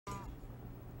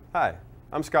Hi,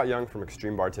 I'm Scott Young from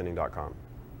ExtremeBartending.com.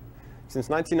 Since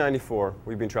 1994,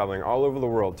 we've been traveling all over the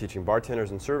world teaching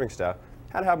bartenders and serving staff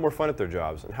how to have more fun at their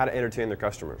jobs and how to entertain their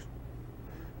customers.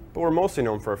 But we're mostly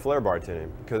known for our flair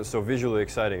bartending because it's so visually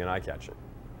exciting and eye-catching.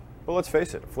 But let's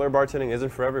face it, flair bartending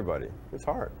isn't for everybody. It's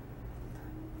hard.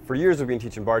 For years, we've been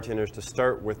teaching bartenders to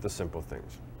start with the simple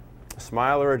things. A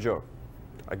smile or a joke,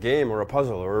 a game or a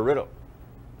puzzle or a riddle.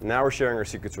 And now we're sharing our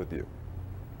secrets with you.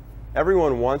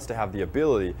 Everyone wants to have the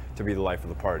ability to be the life of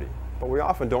the party, but we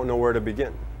often don't know where to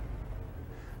begin.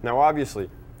 Now obviously,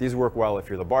 these work well if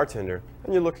you're the bartender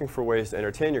and you're looking for ways to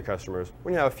entertain your customers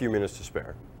when you have a few minutes to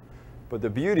spare. But the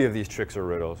beauty of these tricks or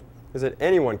riddles is that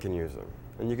anyone can use them,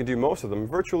 and you can do most of them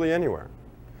virtually anywhere.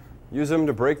 Use them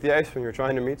to break the ice when you're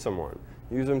trying to meet someone.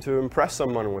 Use them to impress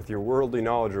someone with your worldly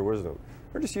knowledge or wisdom.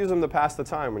 Or just use them to pass the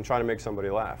time when trying to make somebody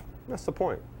laugh. That's the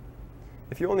point.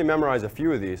 If you only memorize a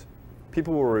few of these,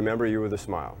 people will remember you with a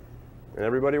smile, and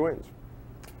everybody wins.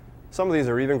 Some of these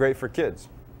are even great for kids,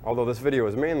 although this video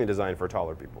is mainly designed for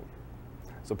taller people.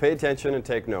 So pay attention and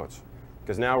take notes,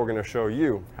 because now we're going to show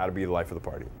you how to be the life of the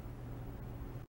party.